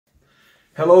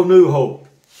Hello, New Hope.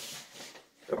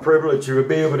 A privilege to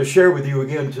be able to share with you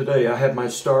again today. I have my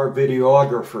star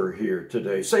videographer here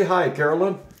today. Say hi,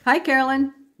 Carolyn. Hi,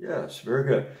 Carolyn. Yes, very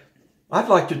good. I'd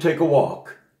like to take a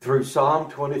walk through Psalm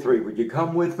 23. Would you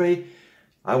come with me?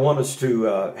 I want us to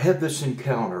have this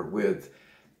encounter with,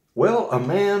 a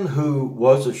man who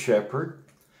was a shepherd,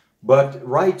 but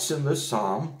writes in this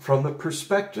psalm from the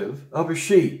perspective of a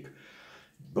sheep.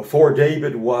 Before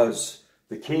David was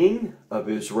the king of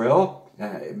Israel,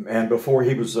 and before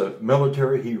he was a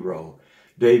military hero,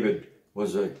 David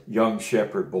was a young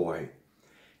shepherd boy.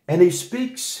 And he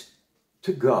speaks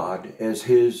to God as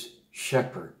his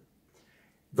shepherd.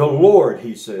 The Lord,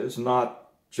 he says,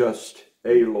 not just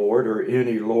a Lord or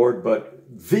any Lord, but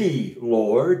the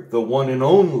Lord, the one and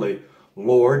only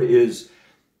Lord, is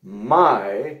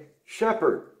my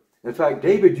shepherd. In fact,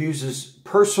 David uses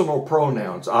personal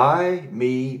pronouns, I,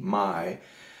 me, my,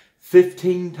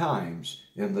 15 times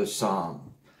in this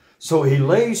psalm. So he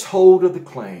lays hold of the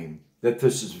claim that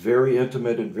this is very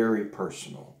intimate and very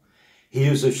personal. He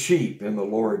is a sheep in the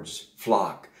Lord's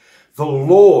flock. The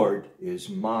Lord is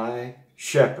my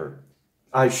shepherd.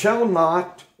 I shall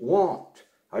not want.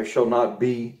 I shall not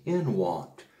be in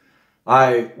want.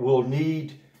 I will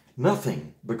need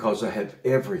nothing because I have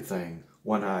everything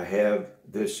when I have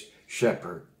this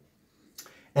shepherd.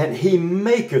 And he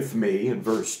maketh me, in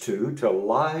verse 2, to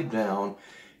lie down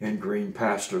in green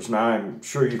pastures. Now, I'm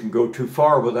sure you can go too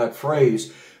far with that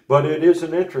phrase, but it is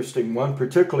an interesting one,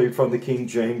 particularly from the King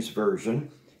James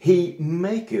Version. He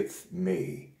maketh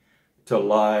me to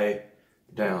lie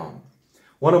down.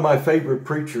 One of my favorite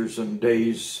preachers in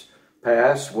days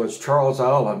past was Charles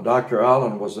Allen. Dr.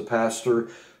 Allen was the pastor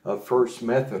of First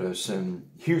Methodist in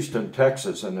Houston,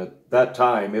 Texas, and at that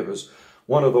time it was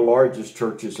one of the largest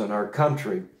churches in our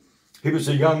country. He was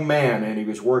a young man and he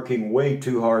was working way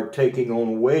too hard, taking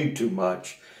on way too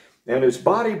much. And his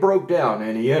body broke down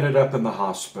and he ended up in the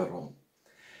hospital.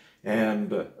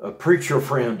 And a preacher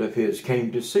friend of his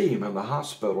came to see him in the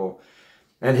hospital.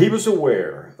 And he was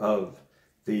aware of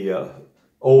the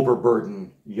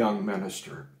overburdened young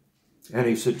minister. And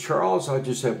he said, Charles, I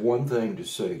just have one thing to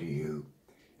say to you.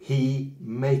 He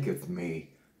maketh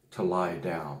me to lie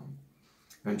down.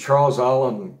 And Charles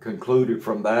Allen concluded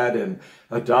from that and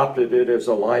adopted it as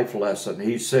a life lesson.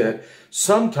 He said,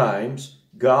 sometimes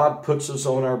God puts us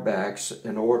on our backs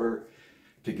in order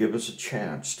to give us a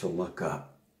chance to look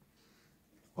up.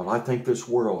 Well, I think this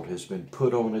world has been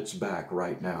put on its back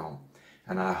right now,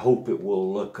 and I hope it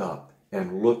will look up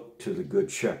and look to the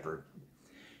Good Shepherd.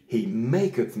 He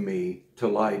maketh me to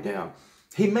lie down.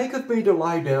 He maketh me to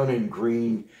lie down in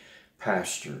green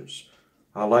pastures.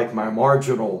 I like my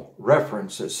marginal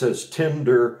reference. It says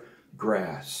tender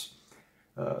grass,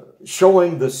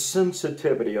 showing the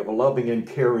sensitivity of a loving and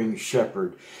caring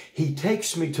shepherd. He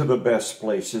takes me to the best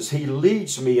places. He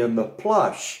leads me in the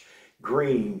plush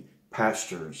green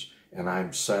pastures, and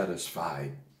I'm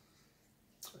satisfied.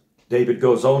 David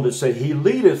goes on to say, he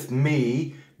leadeth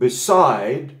me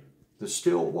beside the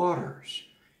still waters.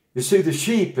 You see, the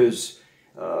sheep is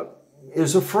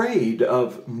afraid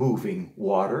of moving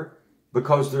water,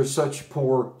 because they're such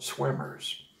poor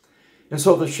swimmers. And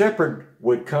so the shepherd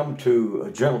would come to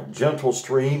a gentle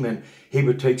stream and he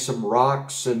would take some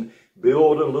rocks and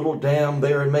build a little dam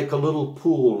there and make a little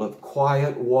pool of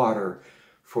quiet water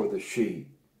for the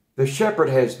sheep. The shepherd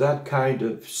has that kind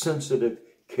of sensitive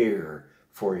care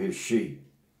for his sheep.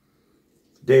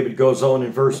 David goes on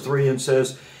in verse 3 and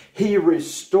says, he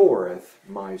restoreth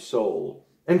my soul.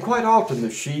 And quite often the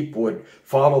sheep would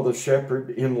follow the shepherd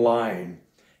in line.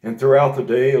 And throughout the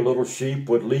day, a little sheep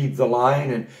would leave the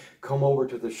line and come over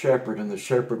to the shepherd, and the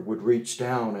shepherd would reach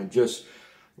down and just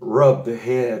rub the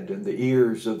head and the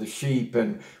ears of the sheep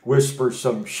and whisper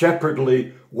some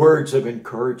shepherdly words of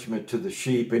encouragement to the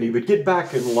sheep, and he would get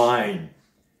back in line,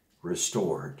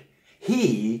 restored.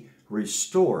 He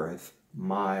restoreth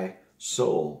my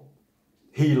soul.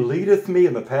 He leadeth me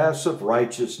in the paths of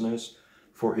righteousness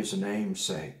for his name's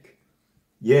sake.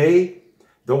 Yea,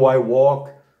 though I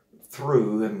walk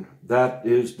through, and that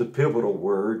is the pivotal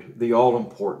word, the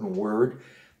all-important word,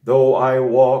 though I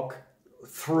walk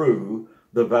through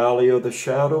the valley of the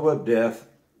shadow of death,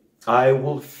 I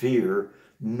will fear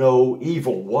no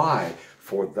evil. Why?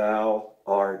 For thou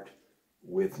art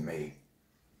with me.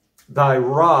 Thy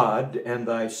rod and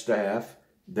thy staff,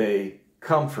 they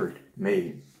comfort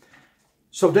me.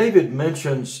 So David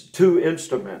mentions two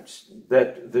instruments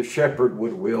that the shepherd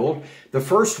would wield. The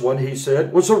first one, he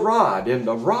said, was a rod, and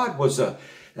the rod was a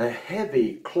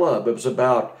heavy club. It was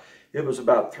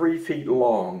about 3 feet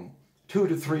long, 2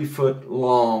 to 3 foot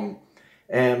long,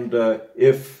 and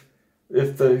if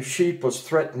the sheep was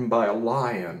threatened by a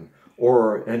lion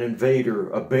or an invader,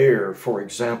 a bear, for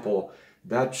example,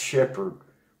 that shepherd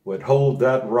would hold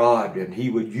that rod and he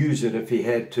would use it if he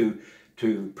had to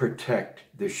protect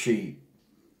the sheep.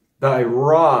 Thy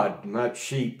rod, and that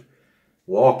sheep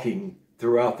walking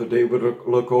throughout the day would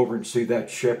look over and see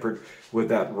that shepherd with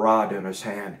that rod in his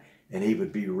hand, and he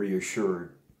would be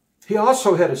reassured. He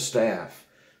also had a staff.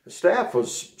 The staff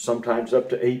was sometimes up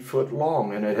to 8 foot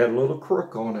long, and it had a little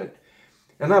crook on it.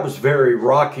 And that was very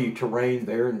rocky terrain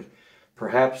there, and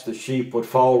perhaps the sheep would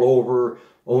fall over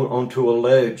onto a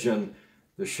ledge, and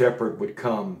the shepherd would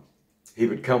come. He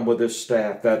would come with his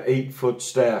staff, that 8-foot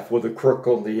staff with a crook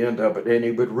on the end of it, and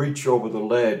he would reach over the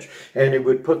ledge, and he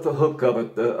would put the hook of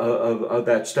it, of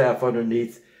that staff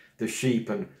underneath the sheep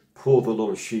and pull the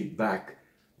little sheep back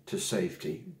to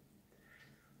safety.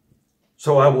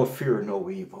 So I will fear no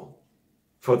evil,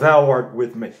 for thou art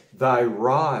with me. Thy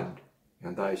rod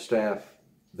and thy staff,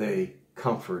 they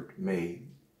comfort me.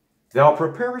 Thou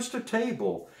preparest a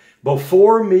table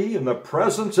before me in the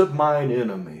presence of mine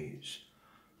enemies.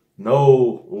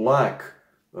 No lack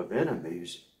of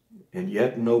enemies, and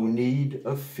yet no need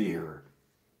of fear.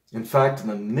 In fact, in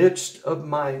the midst of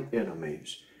my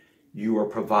enemies, you are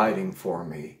providing for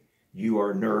me. You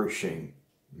are nourishing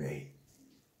me.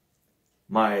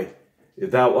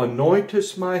 Thou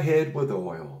anointest my head with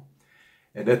oil.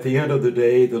 And at the end of the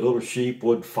day, the little sheep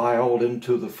would file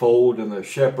into the fold, and the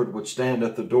shepherd would stand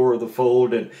at the door of the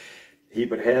fold, and he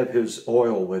would have his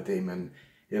oil with him. And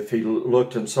if he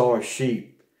looked and saw a sheep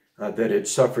that had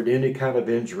suffered any kind of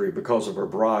injury because of a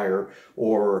briar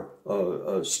or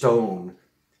a stone,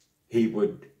 he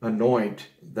would anoint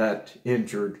that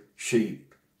injured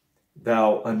sheep.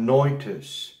 Thou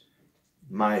anointest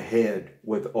my head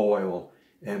with oil,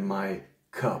 and my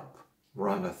cup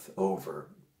runneth over.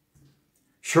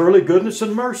 Surely goodness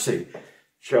and mercy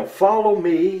shall follow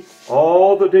me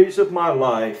all the days of my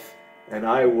life, and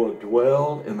I will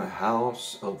dwell in the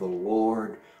house of the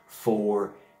Lord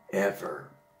forever.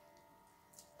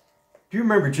 Do you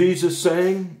remember Jesus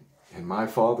saying, in my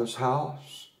Father's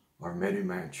house are many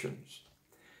mansions?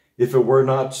 If it were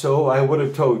not so, I would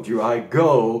have told you, I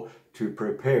go to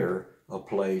prepare a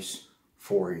place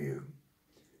for you.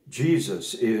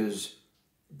 Jesus is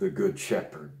the Good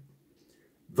Shepherd.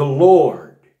 The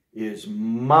Lord is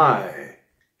my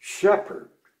shepherd,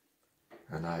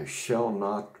 and I shall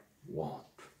not want.